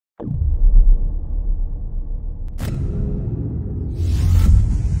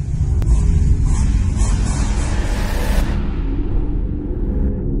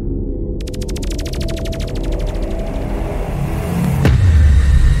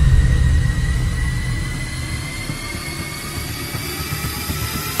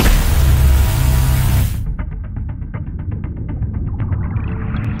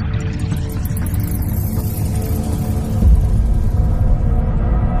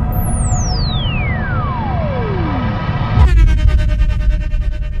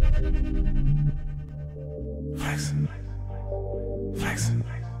Flexing, flexing,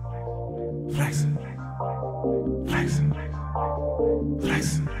 flexing, flexing,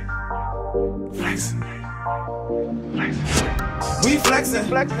 flexing, flexing, flexing. We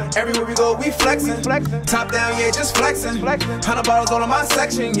flexing, everywhere we go, we flexing. Top down, yeah, just flexing. 100 bottles all in my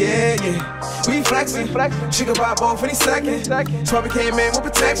section, yeah, yeah. We flexing, she could pop off any second. So I came in with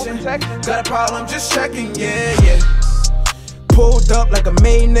protection. Got a problem, just checking, yeah, yeah. Pulled up like a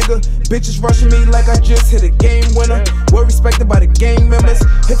main nigga. Bitches rushing me like I just hit a game winner. Well respected by the gang members.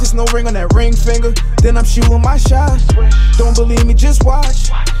 If there's no ring on that ring finger, then I'm shooting my shot. Don't believe me, just watch.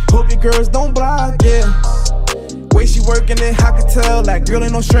 Hope your girls don't block, yeah. Way she working it, I could tell, like girl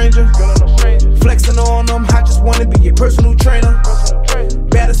ain't no stranger. Flexing on them, I just wanna be your personal trainer.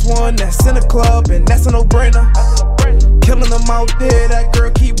 Baddest one that's in the club, and that's a no-brainer. Killing them out there, that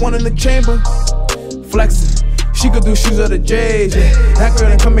girl keep one in the chamber. Flexing. She could do shoes or the J's, yeah. That girl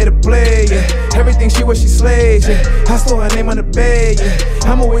done come here to play, yeah. Everything she was, she slays, yeah. I stole her name on the bay,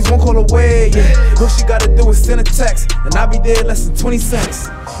 yeah. I'm always one call away, yeah. All she gotta do is send a text, and I'll be there less than 20 cents.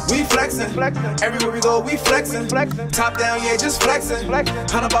 We flexing, everywhere we go, we flexing. Top down, yeah, just flexing.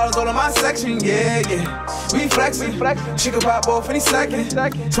 100 bottles all in my section, yeah, yeah. We flexing, she could pop off any second.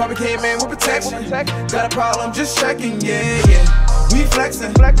 So I came in with protection. Got a problem, just checking, yeah, yeah. We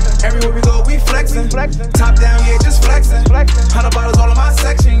flexing, everywhere we go, we flexing. Top down, yeah, just flexing. 100 bottles all in my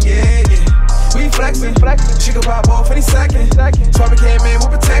section, yeah, yeah. We flexing, she could pop off any second. So I came in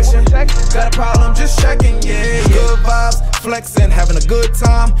with protection. Got a problem, just checking, yeah, yeah. Good vibes, flexing, having a good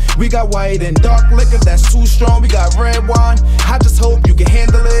time. We got white and dark liquor that's too strong. We got red wine. I just hope you can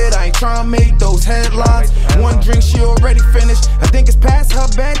handle it. I ain't trying to make those headlines. One drink, she already finished. I think it's past her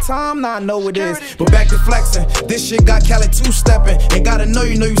bedtime. Now I know it is. But back to flexing. This shit got Cali two-stepping. Ain't gotta know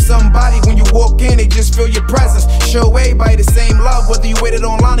you somebody. When you walk in, they just feel your presence. Show everybody the same love, whether you waited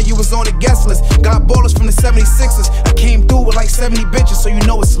online or you was on the guest list. Got ballers from the 76ers. I came through with like 70 bitches, so you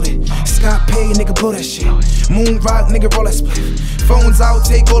know it's lit. Scott Pay, nigga, blow that shit. Moon rock, nigga, roll that split. Phones out,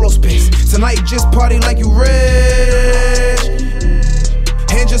 take all those pics. Tonight, just party like you rich.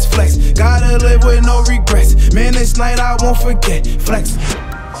 And just flex. Gotta live with no regrets. Man, this night I won't forget. Flex.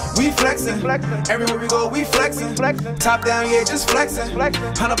 We flexing, everywhere we go, we flexing. Top down, yeah, just flexing.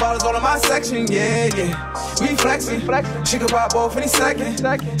 100 bottles all in my section, yeah, yeah. We flexing, she could pop off any second.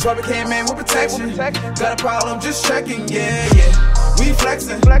 So I came in with protection. Got a problem, just checking, yeah, yeah. We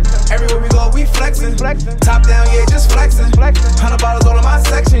flexing, everywhere we go, we flexing. Top down, yeah, just flexing. 100 bottles all in my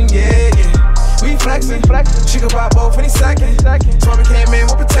section, yeah, yeah. We flexing, she could pop off any second. So I came in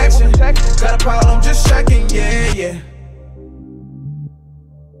with protection. Got a problem, just checking, yeah, yeah.